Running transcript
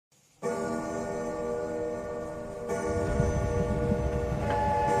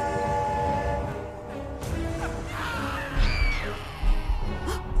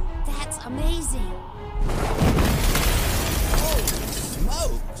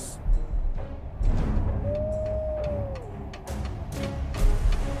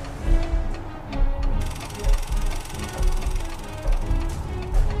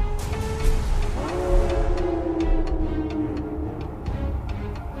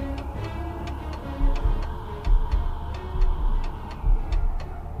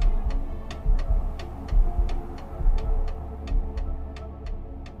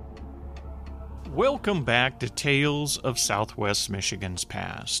Welcome back to Tales of Southwest Michigan's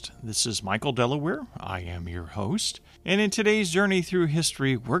Past. This is Michael Delaware. I am your host. And in today's journey through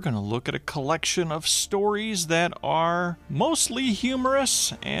history, we're going to look at a collection of stories that are mostly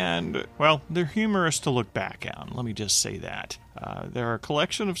humorous and, well, they're humorous to look back on. Let me just say that. There are a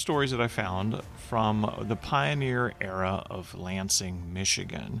collection of stories that I found from the pioneer era of Lansing,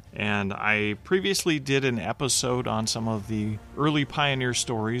 Michigan. And I previously did an episode on some of the early pioneer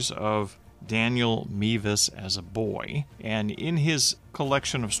stories of Daniel Mevis as a boy. And in his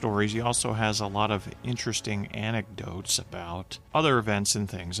collection of stories, he also has a lot of interesting anecdotes about other events and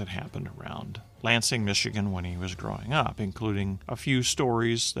things that happened around Lansing, Michigan when he was growing up, including a few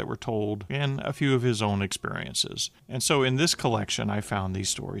stories that were told and a few of his own experiences. And so in this collection, I found these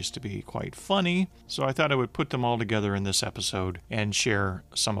stories to be quite funny, so I thought I would put them all together in this episode and share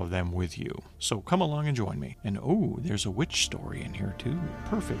some of them with you. So come along and join me. And oh, there's a witch story in here too.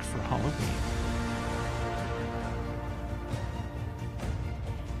 Perfect for Halloween.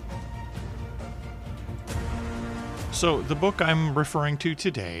 So the book I'm referring to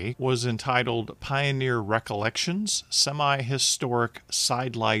today was entitled Pioneer Recollections, Semi-Historic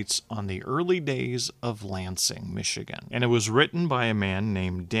Sidelights on the Early Days of Lansing, Michigan. And it was written by a man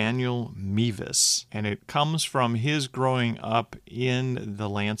named Daniel Mevis, and it comes from his growing up in the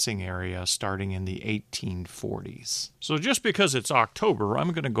Lansing area starting in the 1840s. So just because it's October,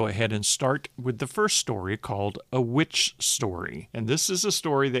 I'm going to go ahead and start with the first story called A Witch Story. And this is a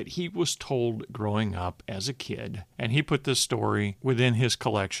story that he was told growing up as a kid, and he put this story within his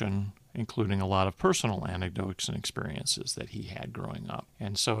collection, including a lot of personal anecdotes and experiences that he had growing up.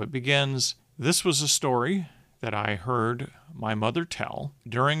 And so it begins, "This was a story that I heard my mother tell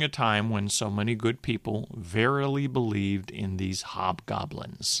during a time when so many good people verily believed in these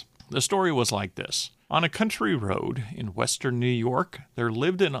hobgoblins." The story was like this. On a country road in western New York, there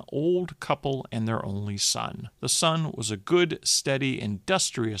lived an old couple and their only son. The son was a good, steady,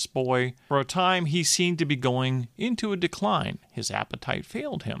 industrious boy. For a time, he seemed to be going into a decline. His appetite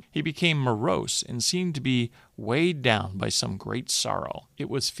failed him. He became morose and seemed to be weighed down by some great sorrow. It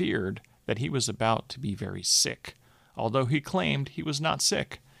was feared that he was about to be very sick, although he claimed he was not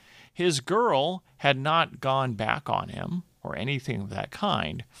sick. His girl had not gone back on him, or anything of that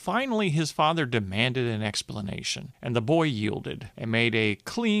kind. Finally, his father demanded an explanation, and the boy yielded and made a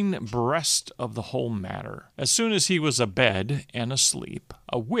clean breast of the whole matter. As soon as he was abed and asleep,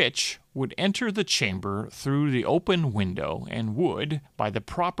 a witch would enter the chamber through the open window and would, by the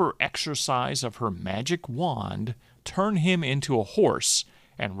proper exercise of her magic wand, turn him into a horse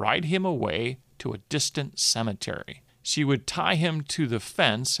and ride him away to a distant cemetery. She would tie him to the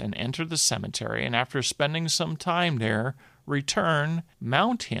fence and enter the cemetery, and after spending some time there, return,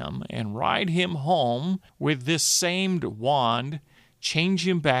 mount him, and ride him home with this same wand, change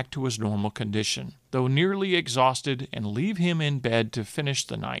him back to his normal condition, though nearly exhausted, and leave him in bed to finish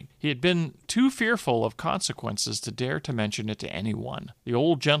the night. He had been too fearful of consequences to dare to mention it to anyone. The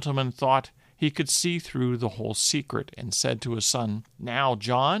old gentleman thought he could see through the whole secret, and said to his son, "Now,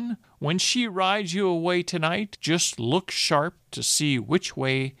 John, when she rides you away tonight, just look sharp to see which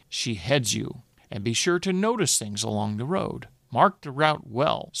way she heads you, and be sure to notice things along the road. Mark the route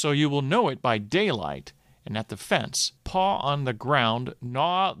well, so you will know it by daylight, and at the fence. Paw on the ground,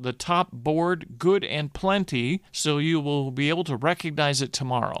 gnaw the top board good and plenty, so you will be able to recognize it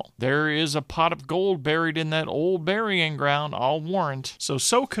tomorrow. There is a pot of gold buried in that old burying ground, I'll warrant."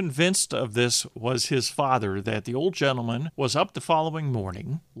 So convinced of this was his father that the old gentleman was up the following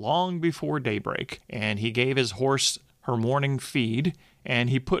morning, long before daybreak, and he gave his horse her morning feed, and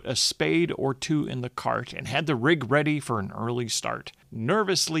he put a spade or two in the cart and had the rig ready for an early start,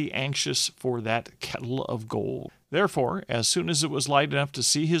 nervously anxious for that kettle of gold. Therefore, as soon as it was light enough to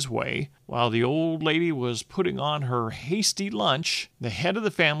see his way, while the old lady was putting on her hasty lunch, the head of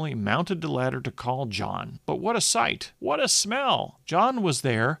the family mounted the ladder to call John. But what a sight! What a smell! John was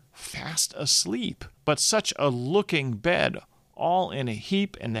there, fast asleep, but such a looking bed, all in a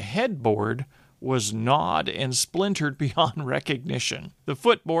heap, and the headboard was gnawed and splintered beyond recognition. The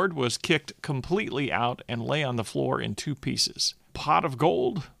footboard was kicked completely out and lay on the floor in two pieces. Pot of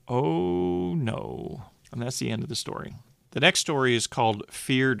gold? Oh no. And that's the end of the story. The next story is called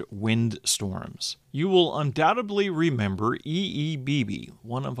Feared Windstorms. You will undoubtedly remember E.E. Beebe,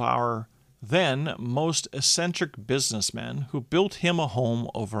 one of our then most eccentric businessmen, who built him a home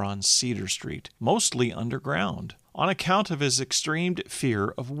over on Cedar Street, mostly underground, on account of his extreme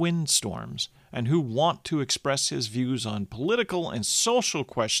fear of windstorms, and who want to express his views on political and social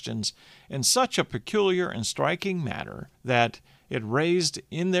questions in such a peculiar and striking manner that it raised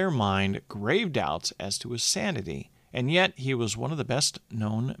in their mind grave doubts as to his sanity and yet he was one of the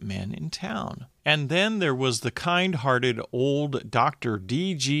best-known men in town. And then there was the kind-hearted old Dr.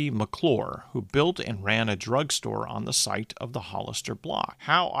 D.G. McClure, who built and ran a drugstore on the site of the Hollister block.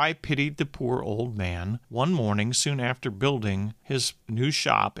 How I pitied the poor old man. One morning, soon after building his new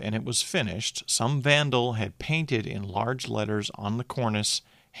shop and it was finished, some vandal had painted in large letters on the cornice,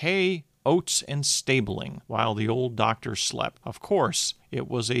 "Hay, oats, and stabling," while the old doctor slept. Of course, it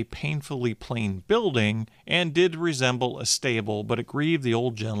was a painfully plain building and did resemble a stable, but it grieved the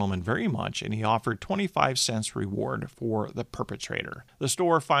old gentleman very much, and he offered 25 cents reward for the perpetrator. The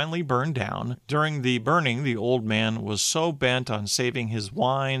store finally burned down. During the burning, the old man was so bent on saving his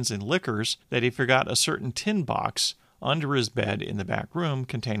wines and liquors that he forgot a certain tin box under his bed in the back room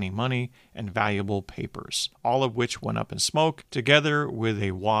containing money and valuable papers, all of which went up in smoke, together with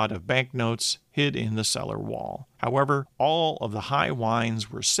a wad of banknotes hid in the cellar wall. However, all of the high wines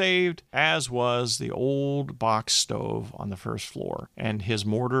were saved, as was the old box stove on the first floor, and his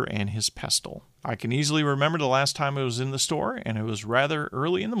mortar and his pestle. I can easily remember the last time I was in the store, and it was rather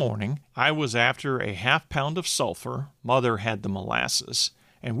early in the morning. I was after a half-pound of sulfur. Mother had the molasses,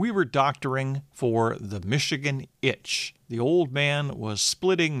 and we were doctoring for the Michigan itch. The old man was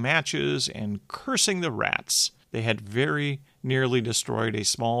splitting matches and cursing the rats. They had very nearly destroyed a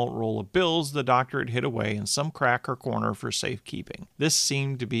small roll of bills the doctor had hid away in some crack or corner for safekeeping. This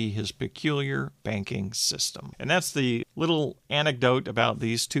seemed to be his peculiar banking system. And that's the little anecdote about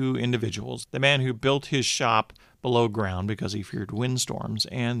these two individuals. The man who built his shop below ground because he feared windstorms,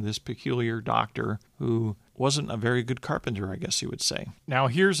 and this peculiar doctor who wasn't a very good carpenter, I guess you would say. Now,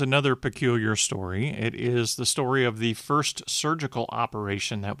 here's another peculiar story. It is the story of the first surgical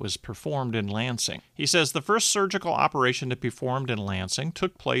operation that was performed in Lansing. He says the first surgical operation to be performed in Lansing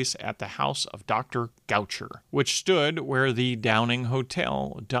took place at the house of Dr. Goucher, which stood where the Downing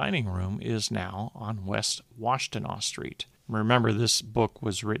Hotel dining room is now on West Washtenaw Street. Remember, this book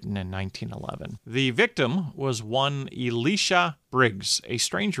was written in 1911. The victim was one Elisha Briggs, a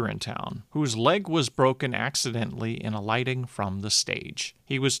stranger in town, whose leg was broken accidentally in alighting from the stage.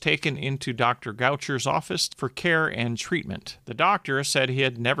 He was taken into Dr. Goucher's office for care and treatment. The doctor said he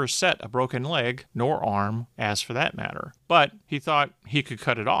had never set a broken leg, nor arm, as for that matter, but he thought he could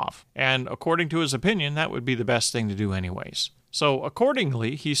cut it off, and according to his opinion, that would be the best thing to do anyways. So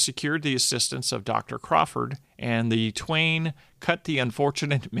accordingly, he secured the assistance of Dr. Crawford, and the twain cut the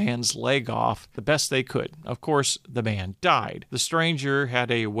unfortunate man's leg off the best they could. Of course, the man died. The stranger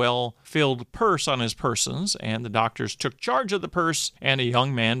had a well-filled purse on his persons, and the doctors took charge of the purse, and a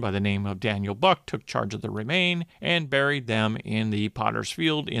young man by the name of Daniel Buck took charge of the remain and buried them in the Potter's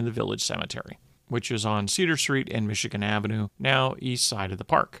Field in the village cemetery, which is on Cedar Street and Michigan Avenue, now east side of the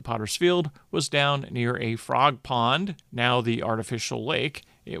park. Potter's Field was down near a frog pond, now the artificial lake.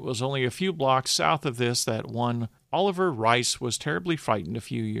 It was only a few blocks south of this that one Oliver Rice was terribly frightened a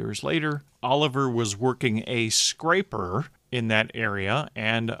few years later. Oliver was working a scraper in that area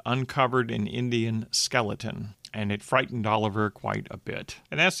and uncovered an Indian skeleton, and it frightened Oliver quite a bit.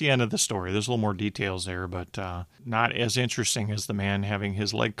 And that's the end of the story. There's a little more details there, but not as interesting as the man having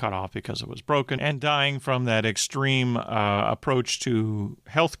his leg cut off because it was broken and dying from that extreme approach to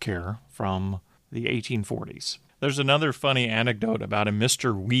healthcare from the 1840s. There's another funny anecdote about a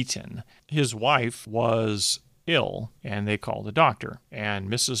Mr. Wheaton. His wife was ill, and they called the doctor. And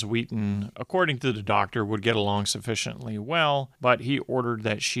Mrs. Wheaton, according to the doctor, would get along sufficiently well, but he ordered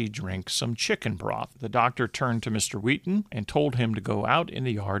that she drink some chicken broth. The doctor turned to Mr. Wheaton and told him to go out in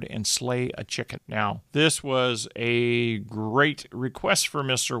the yard and slay a chicken. Now, this was a great request for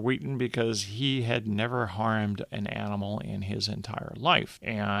Mr. Wheaton because he had never harmed an animal in his entire life,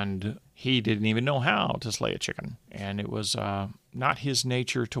 and he didn't even know how to slay a chicken, and it was not his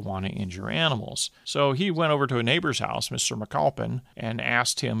nature to want to injure animals. So he went over to a neighbor's house, Mr. McAlpin, and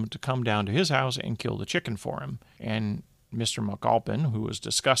asked him to come down to his house and kill the chicken for him. And Mr. McAlpin, who was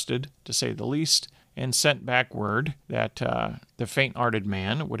disgusted, to say the least, and sent back word that the faint-hearted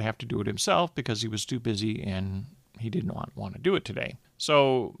man would have to do it himself because he was too busy and he did not want to do it today.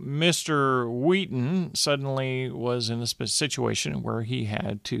 So Mr. Wheaton suddenly was in a situation where he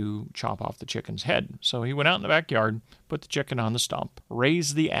had to chop off the chicken's head. So he went out in the backyard, put the chicken on the stump,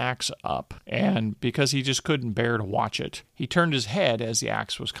 raised the axe up, and because he just couldn't bear to watch it, he turned his head as the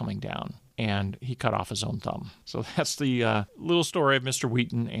axe was coming down, and he cut off his own thumb. So that's the little story of Mr.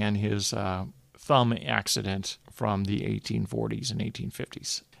 Wheaton and his thumb accident from the 1840s and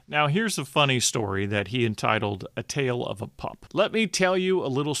 1850s. Now, here's a funny story that he entitled A Tale of a Pup. Let me tell you a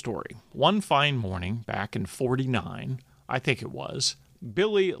little story. One fine morning, back in '49, I think it was,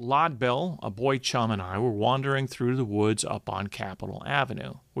 Billy Lodbell, a boy chum, and I were wandering through the woods up on Capitol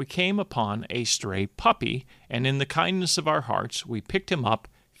Avenue. We came upon a stray puppy, and in the kindness of our hearts, we picked him up,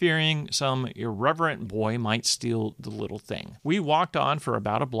 fearing some irreverent boy might steal the little thing. We walked on for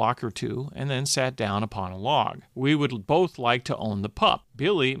about a block or two and then sat down upon a log. We would both like to own the pup.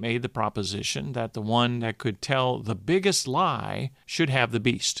 Billy made the proposition that the one that could tell the biggest lie should have the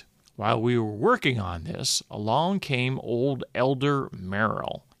beast. While we were working on this, along came old Elder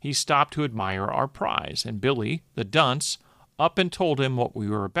Merrill. He stopped to admire our prize, and Billy, the dunce, up and told him what we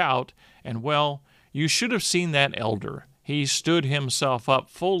were about, and well, you should have seen that elder. He stood himself up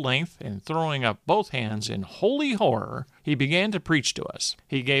full length, and throwing up both hands in holy horror, he began to preach to us.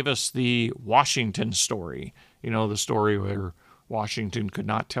 He gave us the Washington story, the story where Washington could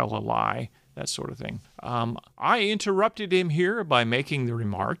not tell a lie, that sort of thing. I interrupted him here by making the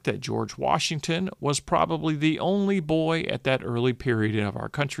remark that George Washington was probably the only boy at that early period of our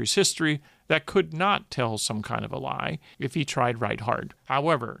country's history that could not tell some kind of a lie if he tried right hard.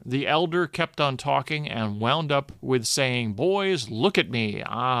 However, the elder kept on talking and wound up with saying, "Boys, look at me.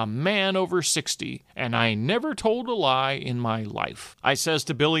 I'm a man over 60, and I never told a lie in my life." I says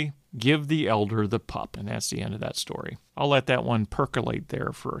to Billy, "Give the elder the pup," and that's the end of that story. I'll let that one percolate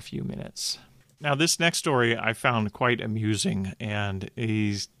there for a few minutes. Now, this next story I found quite amusing, and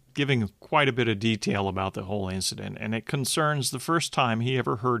he's giving quite a bit of detail about the whole incident, and it concerns the first time he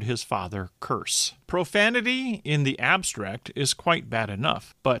ever heard his father curse. Profanity in the abstract is quite bad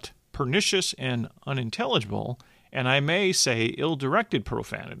enough, but pernicious and unintelligible, and I may say ill-directed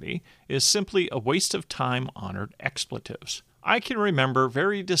profanity, is simply a waste of time-honored expletives. I can remember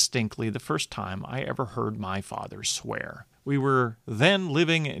very distinctly the first time I ever heard my father swear. We were then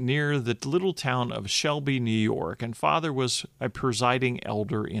living near the little town of Shelby, New York, and Father was a presiding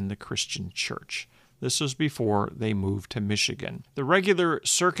elder in the Christian church. This was before they moved to Michigan. The regular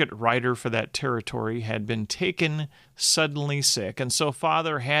circuit rider for that territory had been taken suddenly sick, and so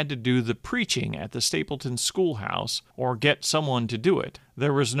Father had to do the preaching at the Stapleton schoolhouse or get someone to do it.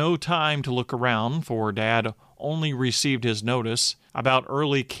 There was no time to look around, for Dad only received his notice about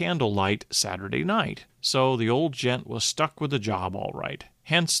early candlelight Saturday night. So the old gent was stuck with the job all right.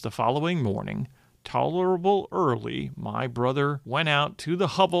 Hence, the following morning, tolerable early, my brother went out to the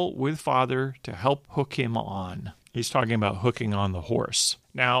hovel with Father to help hook him on. He's talking about hooking on the horse.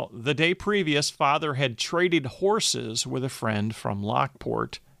 Now, the day previous, Father had traded horses with a friend from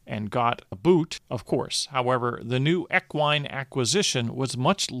Lockport and got a boot, of course. However, the new equine acquisition was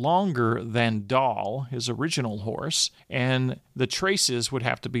much longer than Doll, his original horse, and the traces would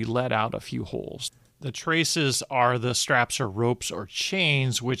have to be let out a few holes. The traces are the straps or ropes or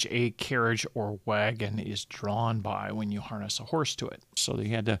chains which a carriage or wagon is drawn by when you harness a horse to it. So they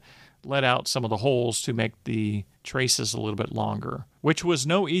had to let out some of the holes to make the traces a little bit longer, which was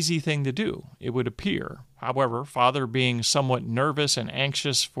no easy thing to do, it would appear. However, Father, being somewhat nervous and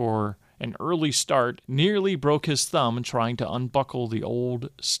anxious for an early start, nearly broke his thumb trying to unbuckle the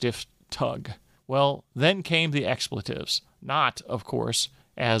old stiff tug. Well, then came the expletives. Not, of course,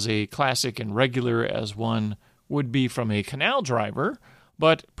 as a classic and regular as one would be from a canal driver,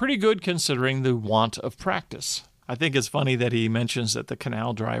 but pretty good considering the want of practice. I think it's funny that he mentions that the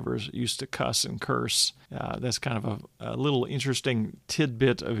canal drivers used to cuss and curse. That's kind of a little interesting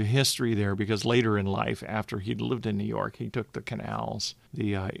tidbit of history there, because later in life, after he'd lived in New York, he took the canals,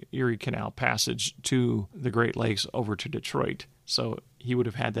 the Erie Canal Passage to the Great Lakes over to Detroit. So he would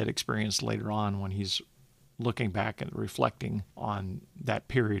have had that experience later on when he's looking back and reflecting on that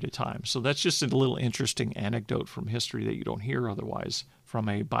period of time. So that's just a little interesting anecdote from history that you don't hear otherwise from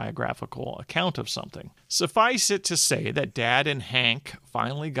a biographical account of something. Suffice it to say that Dad and Hank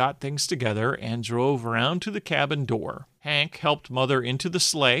finally got things together and drove around to the cabin door. Hank helped Mother into the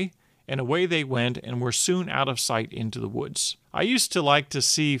sleigh, and away they went and were soon out of sight into the woods. I used to like to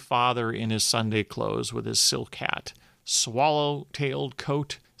see Father in his Sunday clothes with his silk hat, swallow-tailed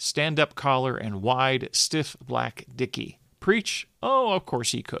coat, stand-up collar, and wide, stiff black dicky. Preach? Oh, of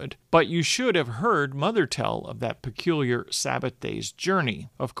course he could. But you should have heard Mother tell of that peculiar Sabbath day's journey.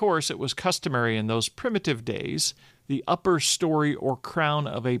 Of course, it was customary in those primitive days. The upper story or crown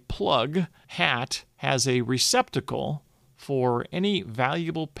of a plug hat has a receptacle for any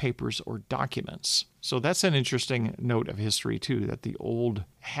valuable papers or documents. So that's an interesting note of history, too, that the old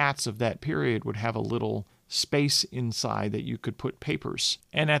hats of that period would have a little space inside that you could put papers.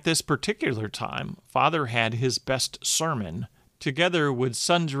 And at this particular time, Father had his best sermon, together with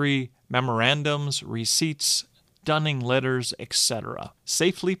sundry memorandums, receipts, dunning letters, etc.,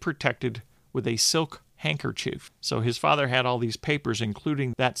 safely protected with a silk handkerchief. So his father had all these papers,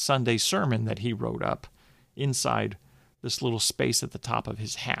 including that Sunday sermon that he wrote up, inside this little space at the top of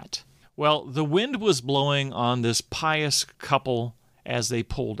his hat. Well, the wind was blowing on this pious couple as they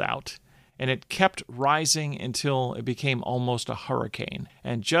pulled out, and it kept rising until it became almost a hurricane.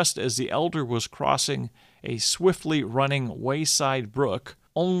 And just as the elder was crossing a swiftly running wayside brook,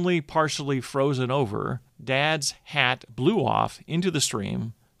 only partially frozen over, Dad's hat blew off into the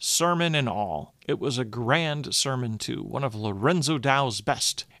stream, sermon and all. It was a grand sermon, too, one of Lorenzo Dow's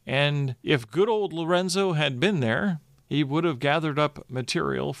best. And if good old Lorenzo had been there, he would have gathered up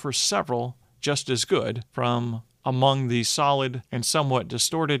material for several just as good from among the solid and somewhat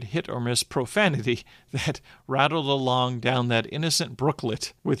distorted hit-or-miss profanity that rattled along down that innocent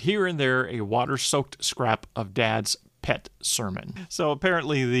brooklet, with here and there a water-soaked scrap of Dad's pet sermon. So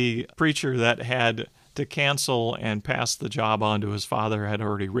apparently the preacher that had to cancel and pass the job on to his father had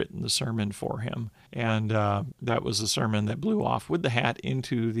already written the sermon for him. And that was the sermon that blew off with the hat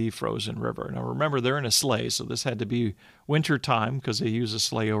into the frozen river. Now remember, they're in a sleigh, so this had to be winter time because they use a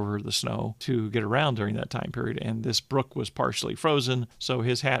sleigh over the snow to get around during that time period. And this brook was partially frozen, so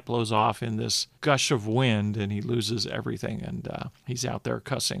his hat blows off in this gush of wind and he loses everything. And he's out there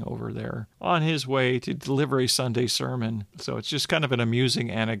cussing over there on his way to deliver a Sunday sermon. So it's just kind of an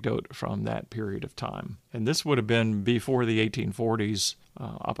amusing anecdote from that period of time. And this would have been before the 1840s.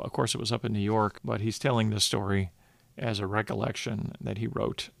 Of course, it was up in New York, but he's telling this story as a recollection that he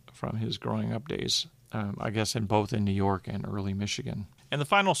wrote from his growing up days, I guess in both in New York and early Michigan. And the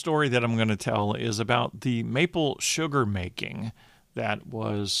final story that I'm going to tell is about the maple sugar making that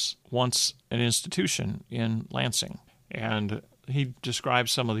was once an institution in Lansing. And he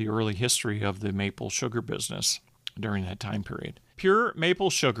describes some of the early history of the maple sugar business during that time period. Pure maple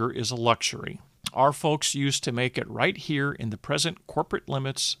sugar is a luxury. Our folks used to make it right here in the present corporate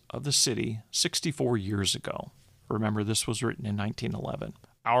limits of the city 64 years ago. Remember, this was written in 1911.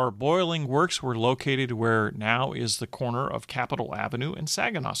 Our boiling works were located where now is the corner of Capitol Avenue and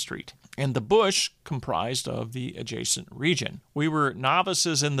Saginaw Street, and the bush comprised of the adjacent region. We were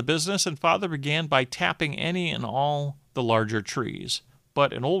novices in the business, and Father began by tapping any and all the larger trees.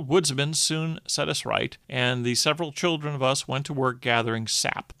 But an old woodsman soon set us right, and the several children of us went to work gathering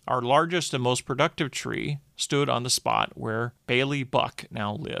sap. Our largest and most productive tree stood on the spot where Bailey Buck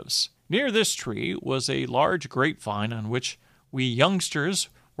now lives. Near this tree was a large grapevine on which we youngsters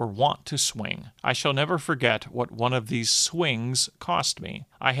were wont to swing. I shall never forget what one of these swings cost me.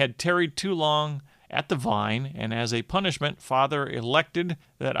 I had tarried too long at the vine, and as a punishment, Father elected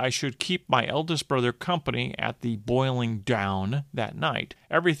that I should keep my eldest brother company at the boiling down that night.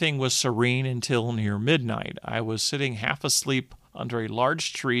 Everything was serene until near midnight. I was sitting half asleep under a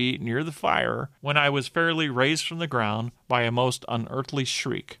large tree near the fire when I was fairly raised from the ground by a most unearthly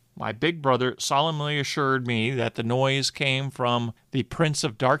shriek. My big brother solemnly assured me that the noise came from the Prince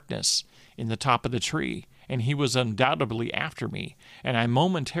of Darkness in the top of the tree, and he was undoubtedly after me, and I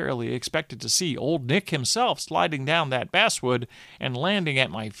momentarily expected to see Old Nick himself sliding down that basswood and landing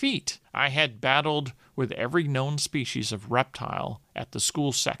at my feet. I had battled with every known species of reptile at the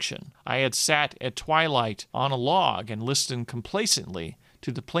school section. I had sat at twilight on a log and listened complacently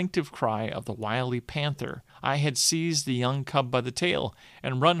to the plaintive cry of the wily panther. I had seized the young cub by the tail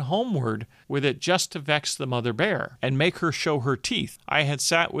and run homeward with it just to vex the mother bear and make her show her teeth. I had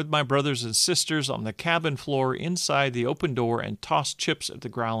sat with my brothers and sisters on the cabin floor inside the open door and tossed chips at the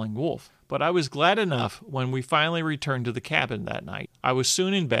growling wolf. But I was glad enough when we finally returned to the cabin that night. I was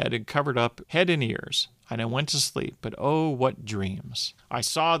soon in bed and covered up head and ears, and I went to sleep, but oh, what dreams. I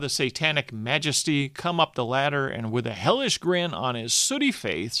saw the satanic majesty come up the ladder, and with a hellish grin on his sooty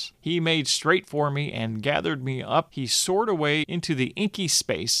face, he made straight for me and gathered me up. He soared away into the inky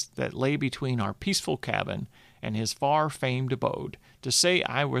space that lay between our peaceful cabin and his far-famed abode. To say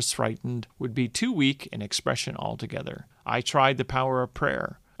I was frightened would be too weak an expression altogether. I tried the power of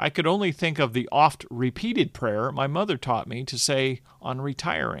prayer. I could only think of the oft-repeated prayer my mother taught me to say on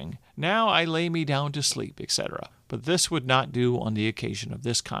retiring. Now I lay me down to sleep, etc. But this would not do on the occasion of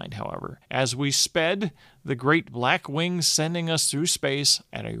this kind, however. As we sped, the great black wings sending us through space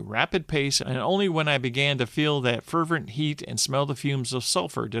at a rapid pace, and only when I began to feel that fervent heat and smell the fumes of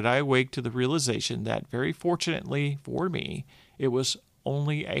sulfur did I awake to the realization that, very fortunately for me, it was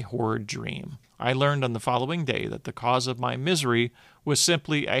only a horrid dream. I learned on the following day that the cause of my misery was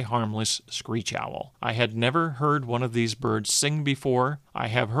simply a harmless screech owl. I had never heard one of these birds sing before. I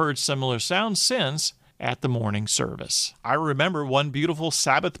have heard similar sounds since at the morning service. I remember one beautiful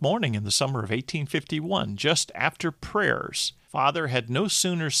Sabbath morning in the summer of 1851, just after prayers. Father had no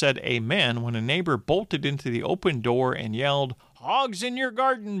sooner said amen when a neighbor bolted into the open door and yelled, "Hogs in your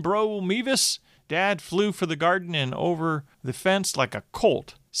garden, bro, Mevis!" Dad flew for the garden and over the fence like a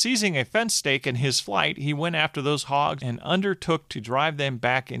colt. Seizing a fence stake in his flight, he went after those hogs and undertook to drive them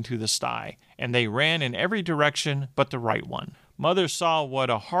back into the sty, and they ran in every direction but the right one. Mother saw what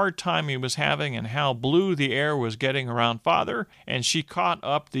a hard time he was having and how blue the air was getting around Father, and she caught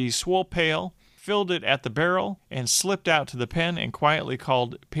up the swill pail, filled it at the barrel, and slipped out to the pen and quietly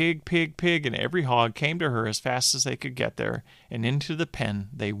called, "Pig, pig, pig," and every hog came to her as fast as they could get there, and into the pen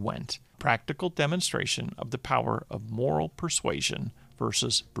they went. Practical demonstration of the power of moral persuasion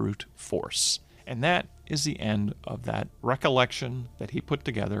versus brute force. And that is the end of that recollection that he put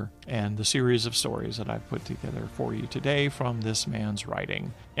together and the series of stories that I've put together for you today from this man's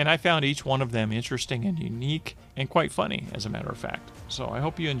writing. And I found each one of them interesting and unique and quite funny, as a matter of fact. So I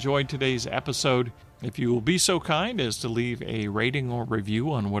hope you enjoyed today's episode. If you will be so kind as to leave a rating or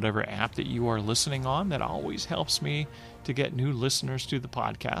review on whatever app that you are listening on, that always helps me to get new listeners to the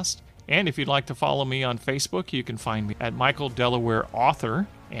podcast. And if you'd like to follow me on Facebook, you can find me at Michael Delaware Author,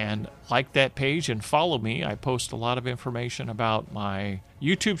 and like that page and follow me. I post a lot of information about my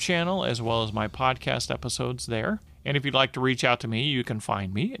YouTube channel as well as my podcast episodes there. And if you'd like to reach out to me, you can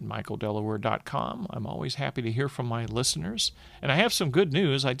find me at michaeldelaware.com. I'm always happy to hear from my listeners. And I have some good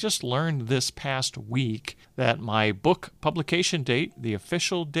news. I just learned this past week that my book publication date, the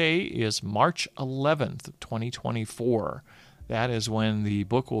official day, is March 11th, 2024. That is when the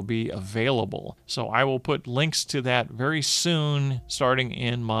book will be available. So I will put links to that very soon, starting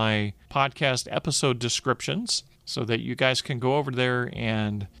in my podcast episode descriptions, so that you guys can go over there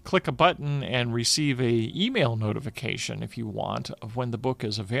and click a button and receive a email notification if you want of when the book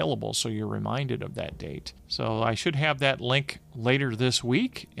is available, so you're reminded of that date. So I should have that link later this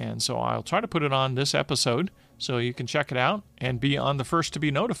week, and so I'll try to put it on this episode so you can check it out and be on the first to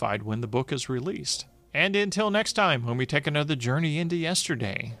be notified when the book is released. And until next time, when we take another journey into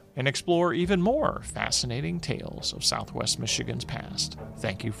yesterday and explore even more fascinating tales of Southwest Michigan's past,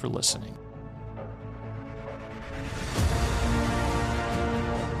 thank you for listening.